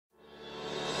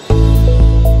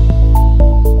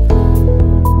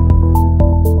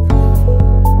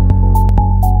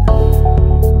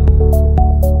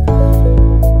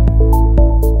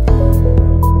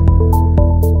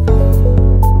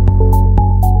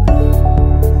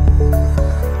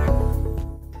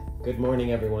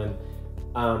morning, everyone.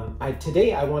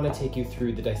 Today I want to take you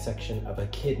through the dissection of a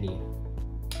kidney.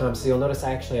 So you'll notice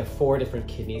I actually have 4 different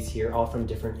kidneys here, all from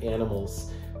different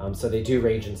animals. So they do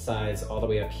range in size all the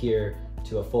way up here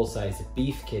to a full-size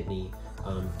beef kidney,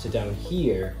 to down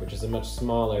here, which is a much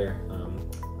smaller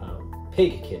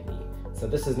pig kidney. So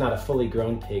this is not a fully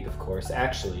grown pig, of course.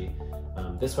 Actually,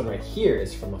 this one right here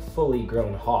is from a fully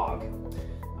grown hog.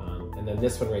 And then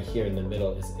this one right here in the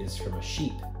middle is from a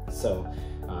sheep. So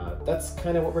that's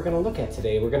kind of what we're going to look at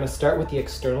today. We're going to start with the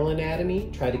external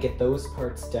anatomy, try to get those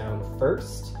parts down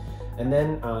first, and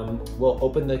then we'll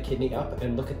open the kidney up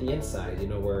and look at the inside, you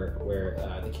know, where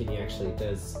the kidney actually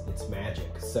does its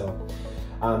magic. So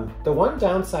the one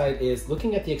downside is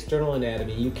looking at the external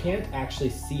anatomy, you can't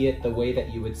actually see it the way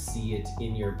that you would see it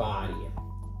in your body.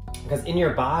 Because in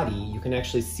your body, you can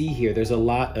actually see here, there's a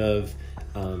lot of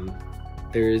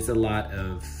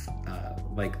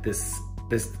like this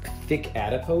thick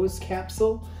adipose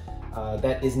capsule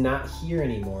that is not here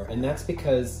anymore. And that's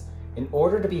because in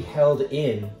order to be held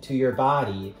in to your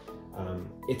body,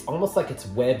 it's almost like it's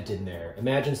webbed in there.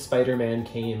 Imagine Spider-Man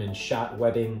came and shot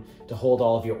webbing to hold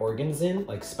all of your organs in,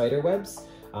 like spider webs.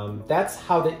 That's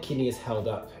how the kidney is held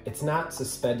up. It's not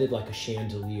suspended like a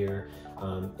chandelier.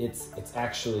 It's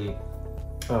actually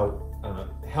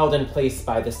held in place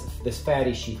by this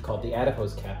fatty sheath called the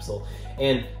adipose capsule.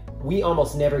 And we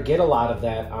almost never get a lot of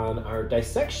that on our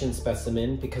dissection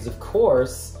specimen because, of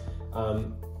course,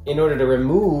 in order to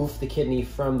remove the kidney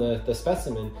from the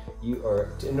specimen, in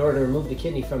order to remove the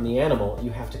kidney from the animal,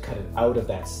 you have to cut it out of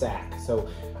that sac. So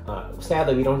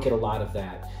sadly, we don't get a lot of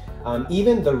that.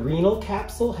 Even the renal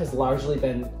capsule has largely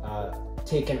been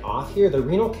taken off here. The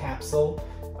renal capsule,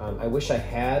 I wish I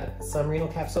had some renal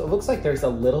capsule. It looks like there's a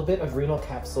little bit of renal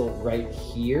capsule right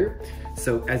here.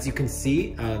 So as you can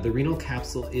see, the renal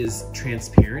capsule is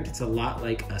transparent. It's a lot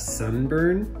like a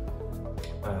sunburn.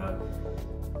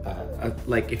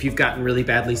 Like if you've gotten really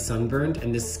badly sunburned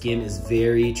and this skin is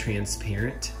very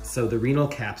transparent. So the renal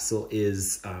capsule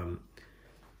is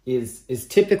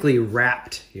typically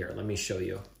wrapped here. Let me show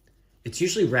you. It's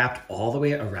usually wrapped all the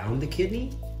way around the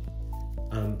kidney.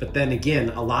 But then again,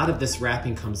 a lot of this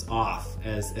wrapping comes off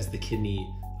as the kidney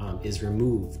is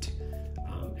removed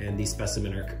and these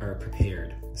specimens are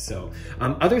prepared. So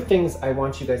other things I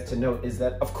want you guys to note is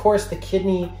that, of course, the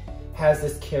kidney has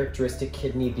this characteristic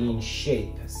kidney bean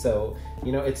shape. So,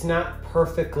 you know, it's not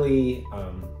perfectly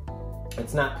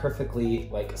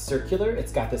like circular.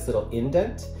 It's got this little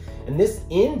indent, and this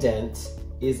indent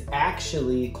is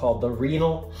actually called the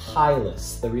renal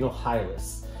hilus, the renal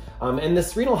hilus. And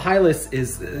this renal hilus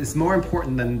is more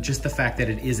important than just the fact that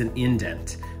it is an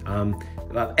indent.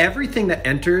 Everything that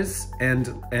enters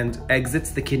and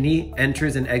exits the kidney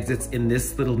enters and exits in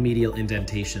this little medial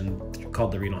indentation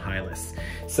called the renal hilus.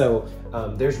 So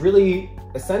there's really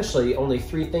essentially only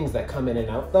 3 things that come in and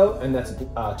out though, and that's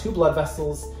 2 blood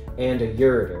vessels and a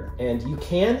ureter. And you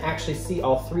can actually see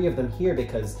all 3 of them here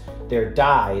because they're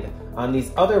dyed. On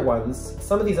these other ones,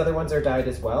 some of these other ones are dyed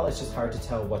as well. It's just hard to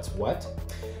tell what's what.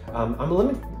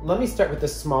 Let me start with the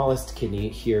smallest kidney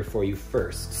here for you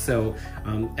first. So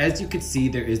as you can see,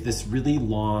 there is this really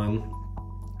long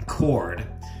cord,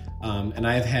 and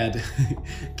I've had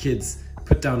kids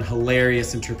put down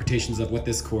hilarious interpretations of what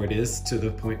this cord is, to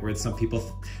the point where some people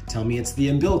tell me it's the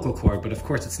umbilical cord, but of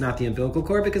course it's not the umbilical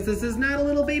cord because this is not a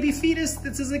little baby fetus,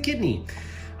 this is a kidney.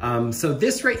 So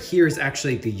this right here is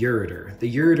actually the ureter.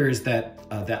 The ureter is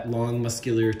that long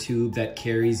muscular tube that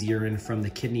carries urine from the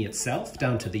kidney itself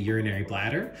down to the urinary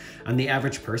bladder. On the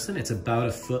average person, it's about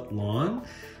 1 foot long.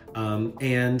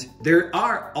 And there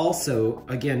are also,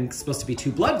 again, supposed to be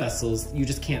 2 blood vessels. You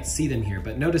just can't see them here,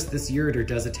 but notice this ureter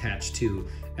does attach to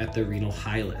at the renal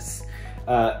hilus.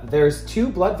 There's 2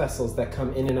 blood vessels that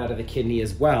come in and out of the kidney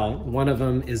as well. One of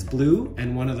them is blue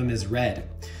and one of them is red.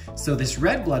 So this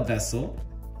red blood vessel,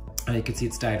 you can see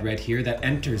it's dyed red here, that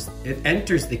enters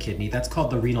the kidney. That's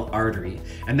called the renal artery.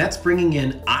 And that's bringing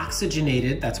in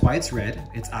oxygenated, that's why it's red,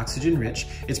 it's oxygen rich.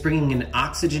 It's bringing in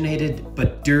oxygenated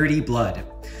but dirty blood.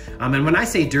 And when I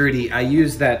say dirty, I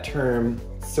use that term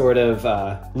sort of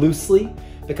loosely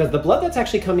because the blood that's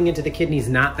actually coming into the kidney is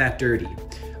not that dirty.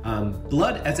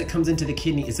 Blood as it comes into the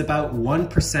kidney is about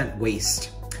 1%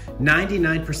 waste.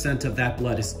 99% of that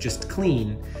blood is just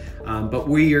clean. But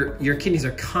your kidneys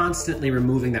are constantly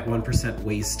removing that 1%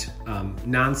 waste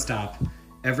nonstop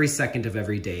every second of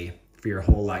every day for your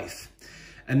whole life.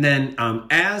 And then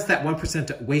as that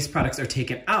 1% waste products are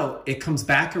taken out, it comes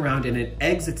back around and it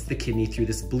exits the kidney through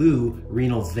this blue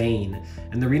renal vein.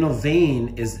 And the renal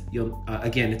vein is,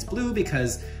 again, it's blue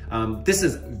because this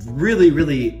is really,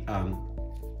 really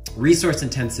resource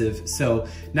intensive. So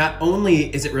not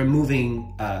only is it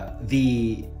removing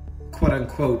the quote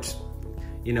unquote,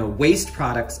 you know, waste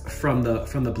products from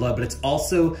the blood, but it's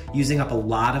also using up a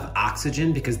lot of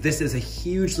oxygen because this is a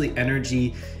hugely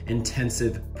energy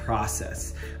intensive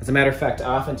process. As a matter of fact, I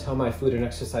often tell my food and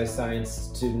exercise science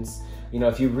students, you know,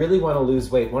 if you really want to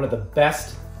lose weight, one of the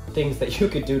best things that you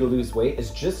could do to lose weight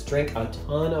is just drink a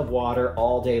ton of water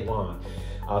all day long.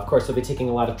 Of course, you'll be taking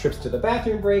a lot of trips to the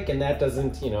bathroom break, and that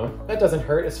doesn't, you know, that doesn't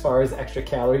hurt as far as extra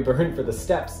calorie burn for the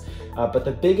steps. But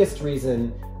the biggest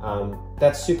reason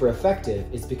that's super effective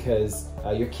is because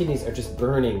your kidneys are just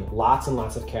burning lots and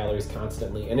lots of calories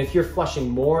constantly. And if you're flushing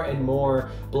more and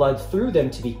more blood through them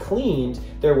to be cleaned,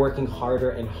 they're working harder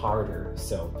and harder.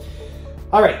 So,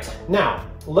 all right, now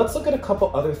let's look at a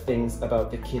couple other things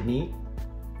about the kidney.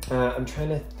 I'm trying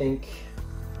to think.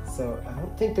 So I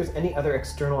don't think there's any other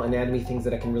external anatomy things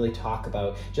that I can really talk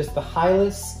about. Just the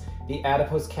HILUS, the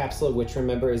adipose capsule, which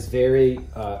remember is very,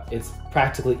 it's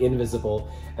practically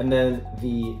invisible. And then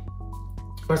the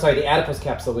adipose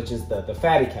capsule, which is the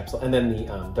fatty capsule, and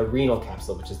then the renal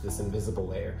capsule, which is this invisible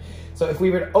layer. So if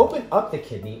we were to open up the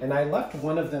kidney, and I left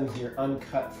one of them here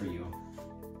uncut for you.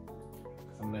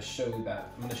 I'm gonna show you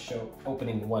that. I'm gonna show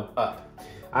opening one up.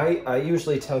 I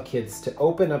usually tell kids to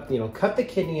open up, you know, cut the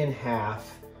kidney in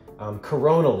half,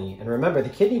 coronally, and remember the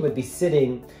kidney would be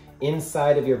sitting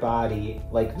inside of your body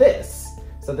like this.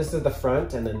 So this is the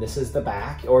front and then this is the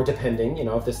back, or depending, you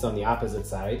know, if this is on the opposite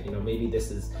side, you know, maybe this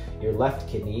is your left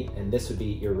kidney and this would be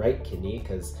your right kidney,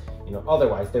 because, you know,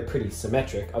 otherwise they're pretty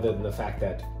symmetric, other than the fact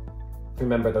that,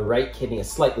 remember, the right kidney is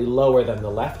slightly lower than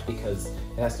the left because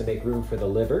it has to make room for the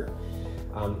liver.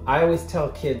 I always tell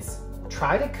kids,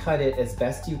 try to cut it as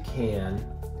best you can,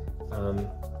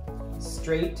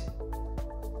 straight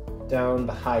down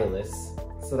the hilus,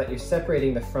 so that you're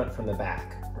separating the front from the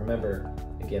back. Remember,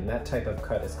 again, that type of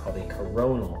cut is called a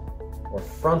coronal or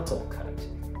frontal cut,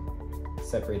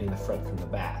 separating the front from the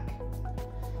back.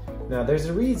 Now, there's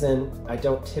a reason I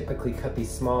don't typically cut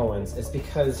these small ones. It's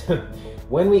because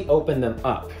when we open them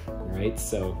up, right?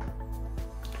 So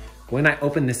when I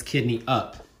open this kidney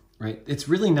up, right, it's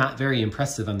really not very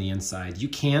impressive on the inside. You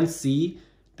can see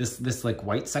this like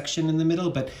white section in the middle,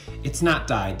 but it's not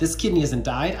dyed. This kidney isn't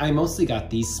dyed. I mostly got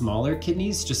these smaller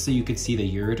kidneys just so you could see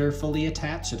the ureter fully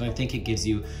attached, and I think it gives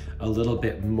you a little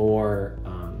bit more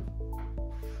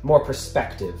more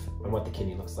perspective on what the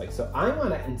kidney looks like. So I want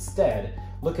to instead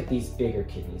look at these bigger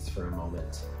kidneys for a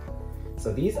moment.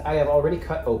 So these I have already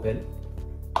cut open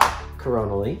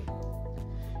coronally.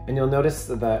 And you'll notice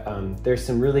that there's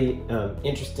some really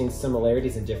interesting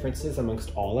similarities and differences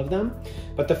amongst all of them.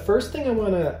 But the first thing I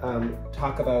want to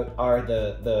talk about are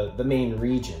the main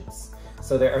regions.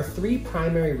 So there are three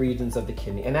primary regions of the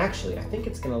kidney. And actually, I think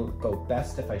it's going to go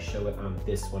best if I show it on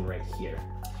this one right here.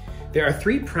 There are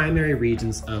three primary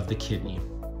regions of the kidney.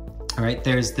 All right,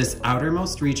 there's this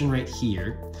outermost region right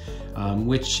here,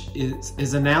 which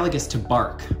is analogous to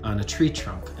bark on a tree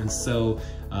trunk. And so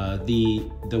the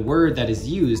word that is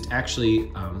used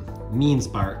actually means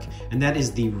bark, and that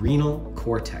is the renal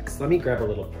cortex. Let me grab a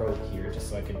little probe here just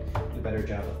so I can do a better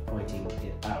job of pointing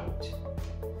it out.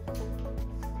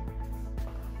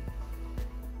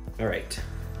 All right,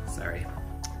 sorry.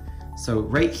 So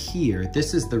right here,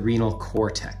 this is the renal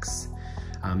cortex.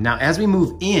 Now, as we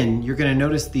move in, you're gonna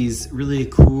notice these really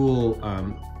cool,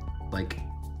 like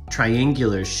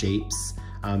triangular shapes.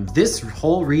 This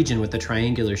whole region with the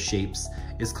triangular shapes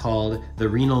is called the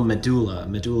renal medulla,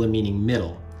 medulla meaning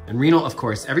middle. And renal, of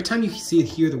course, every time you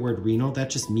hear the word renal, that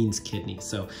just means kidney.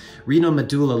 So renal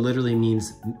medulla literally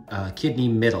means kidney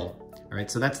middle. All right,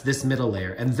 so that's this middle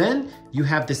layer. And then you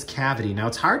have this cavity. Now,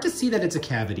 it's hard to see that it's a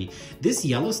cavity. This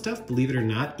yellow stuff, believe it or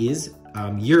not, is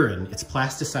urine. It's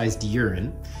plasticized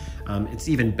urine. It's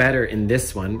even better in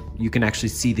this one. You can actually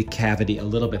see the cavity a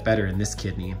little bit better in this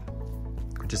kidney,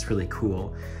 which is really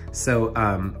cool. So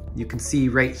you can see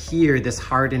right here, this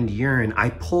hardened urine,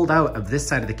 I pulled out of this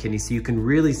side of the kidney so you can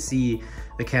really see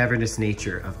the cavernous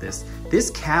nature of this. This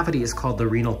cavity is called the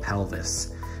renal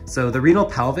pelvis. So the renal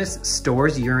pelvis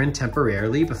stores urine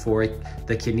temporarily before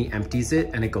the kidney empties it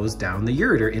and it goes down the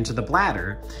ureter into the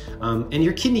bladder. And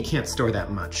your kidney can't store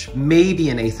that much, maybe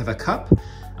 1/8 of a cup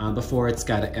before it's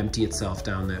got to empty itself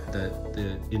down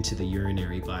into the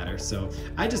urinary bladder. So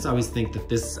I just always think that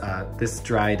this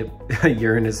dried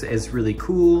urine is really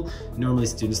cool. Normally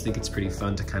students think it's pretty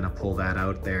fun to kind of pull that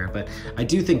out there, but I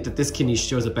do think that this kidney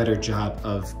shows a better job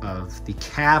of the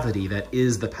cavity that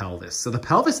is the pelvis. So the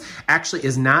pelvis actually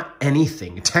is not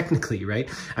anything technically, right?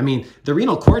 I mean, the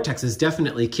renal cortex is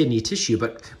definitely kidney tissue,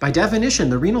 but by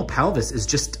definition, the renal pelvis is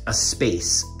just a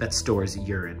space that stores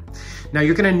urine. Now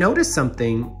you're gonna notice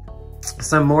something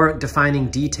some more defining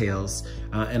details,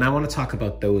 and I want to talk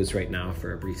about those right now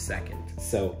for a brief second.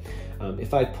 So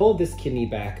if I pull this kidney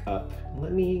back up,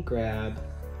 let me grab,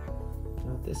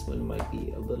 this one might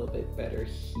be a little bit better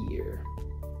here.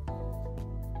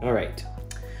 All right,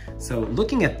 so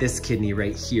looking at this kidney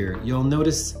right here, you'll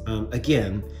notice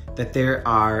again that there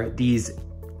are these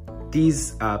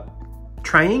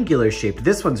triangular shaped,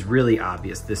 this one's really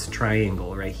obvious, this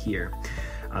triangle right here.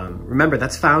 Remember,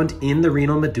 that's found in the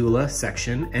renal medulla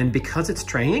section, and because it's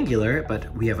triangular,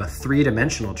 but we have a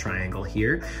three-dimensional triangle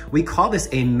here, we call this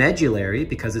a medullary,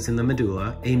 because it's in the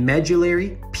medulla, a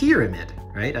medullary pyramid,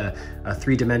 right? A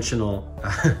three-dimensional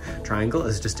triangle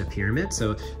is just a pyramid,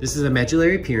 so this is a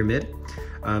medullary pyramid.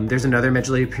 There's another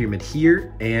medullary pyramid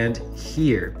here and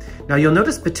here. Now you'll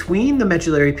notice between the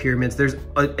medullary pyramids, there's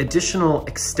additional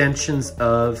extensions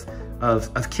of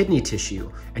kidney tissue,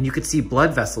 and you could see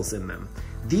blood vessels in them.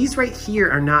 These right here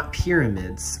are not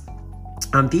pyramids.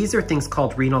 These are things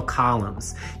called renal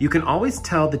columns. You can always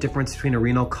tell the difference between a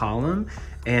renal column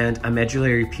and a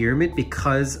medullary pyramid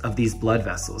because of these blood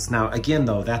vessels. Now, again,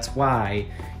 though, that's why,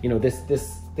 you know,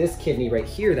 this kidney right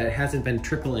here that hasn't been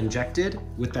triple injected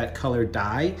with that colored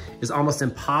dye is almost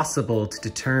impossible to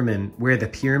determine where the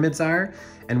pyramids are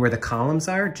and where the columns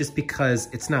are, just because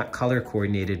it's not color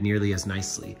coordinated nearly as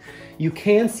nicely. You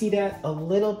can see that a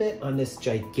little bit on this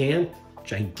gigantic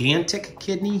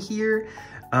kidney here.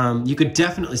 You could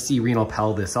definitely see renal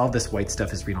pelvis. All this white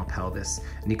stuff is renal pelvis,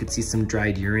 and you could see some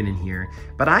dried urine in here.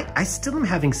 But I still am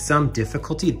having some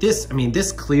difficulty.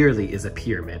 This clearly is a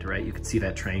pyramid, right? You could see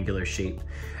that triangular shape.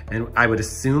 And I would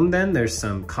assume then there's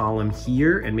some column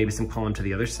here and maybe some column to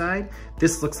the other side.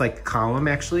 This looks like column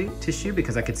actually tissue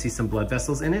because I could see some blood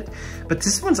vessels in it. But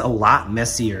this one's a lot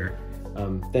messier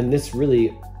than this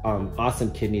really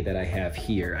awesome kidney that I have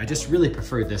here. I just really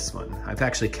prefer this one. I've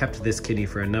actually kept this kidney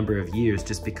for a number of years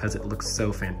just because it looks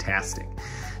so fantastic.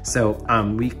 So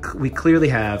we clearly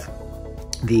have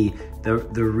the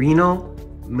renal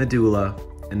medulla,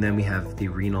 and then we have the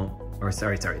renal, or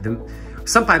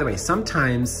by the way,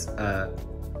 sometimes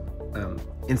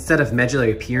instead of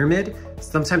medullary pyramid,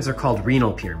 sometimes they're called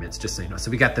renal pyramids, just so you know. So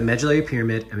we got the medullary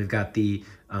pyramid and we've got the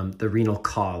renal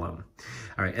column.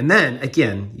 All right, and then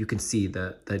again, you can see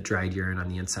the dried urine on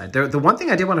the inside. The one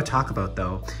thing I did want to talk about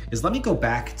though, is let me go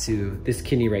back to this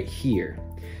kidney right here.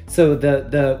 So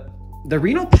the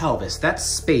renal pelvis, that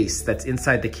space that's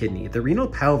inside the kidney, the renal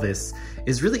pelvis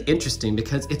is really interesting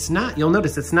because it's not, you'll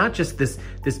notice it's not just this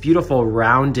beautiful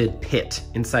rounded pit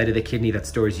inside of the kidney that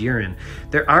stores urine.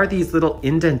 There are these little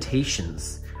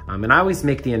indentations. And I always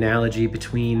make the analogy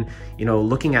between, you know,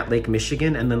 looking at Lake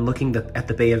Michigan and then looking at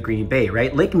the Bay of Green Bay,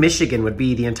 right? Lake Michigan would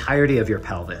be the entirety of your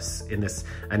pelvis in this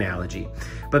analogy.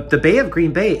 But the Bay of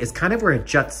Green Bay is kind of where it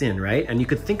juts in, right? And you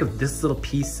could think of this little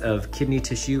piece of kidney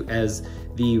tissue as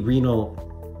the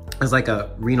renal, as like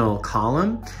a renal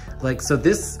column. Like, so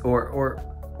this, or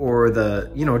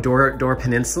the, you know, Dora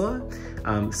Peninsula.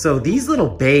 So these little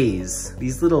bays,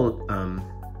 these little,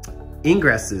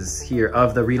 ingresses here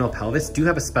of the renal pelvis do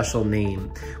have a special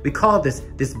name. We call this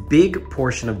big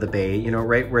portion of the bay, you know,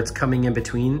 right where it's coming in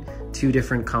between two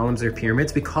different columns or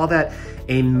pyramids. We call that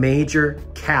a major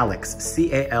calyx,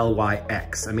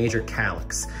 C-A-L-Y-X, a major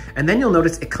calyx. And then you'll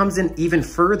notice it comes in even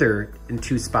further in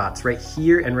two spots, right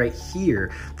here and right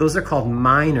here. Those are called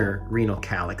minor renal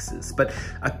calyxes, but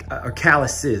or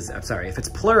calyces, I'm sorry. If it's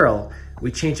plural,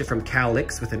 we change it from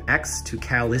calyx with an X to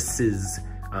calyces.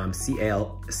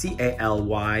 C-A-L-Y-C-E-S.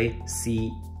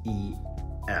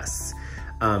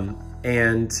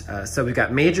 So we've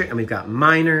got major and we've got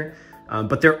minor,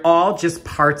 but they're all just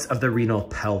parts of the renal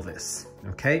pelvis,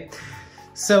 okay?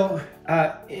 So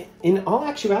in all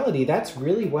actuality, that's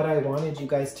really what I wanted you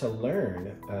guys to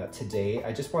learn today.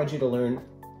 I just wanted you to learn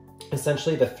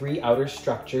essentially the three outer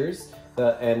structures,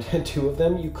 and two of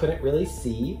them you couldn't really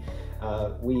see.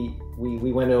 We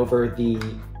went over the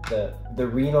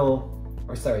renal,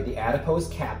 or sorry, the adipose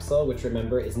capsule, which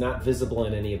remember is not visible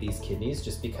in any of these kidneys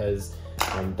just because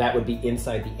that would be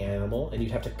inside the animal and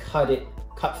you'd have to cut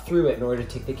through it in order to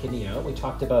take the kidney out. We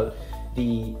talked about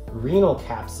the renal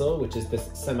capsule, which is this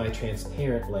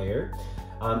semi-transparent layer.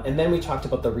 And then we talked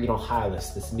about the renal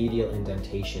hilus, this medial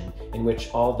indentation in which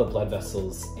all the blood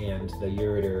vessels and the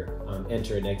ureter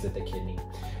enter and exit the kidney.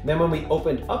 And then when we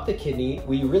opened up the kidney,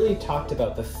 we really talked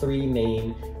about the three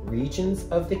main regions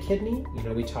of the kidney. You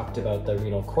know, we talked about the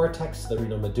renal cortex, the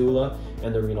renal medulla,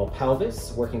 and the renal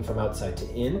pelvis, working from outside to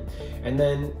in. And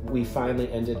then we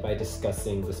finally ended by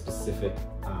discussing the specific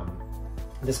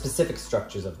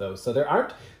structures of those. So there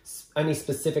aren't any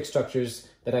specific structures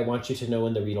that I want you to know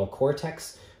in the renal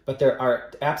cortex, but there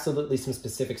are absolutely some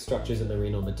specific structures in the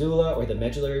renal medulla or the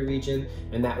medullary region,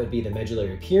 and that would be the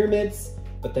medullary pyramids.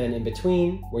 But then in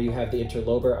between, where you have the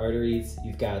interlobar arteries,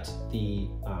 you've got the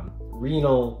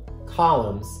renal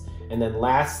columns, and then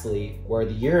lastly, where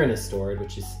the urine is stored,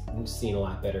 which is seen a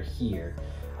lot better here,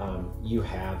 you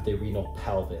have the renal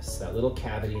pelvis, that little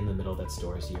cavity in the middle that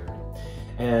stores urine.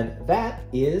 And that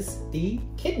is the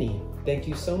kidney. Thank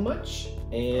you so much,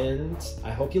 and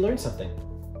I hope you learned something.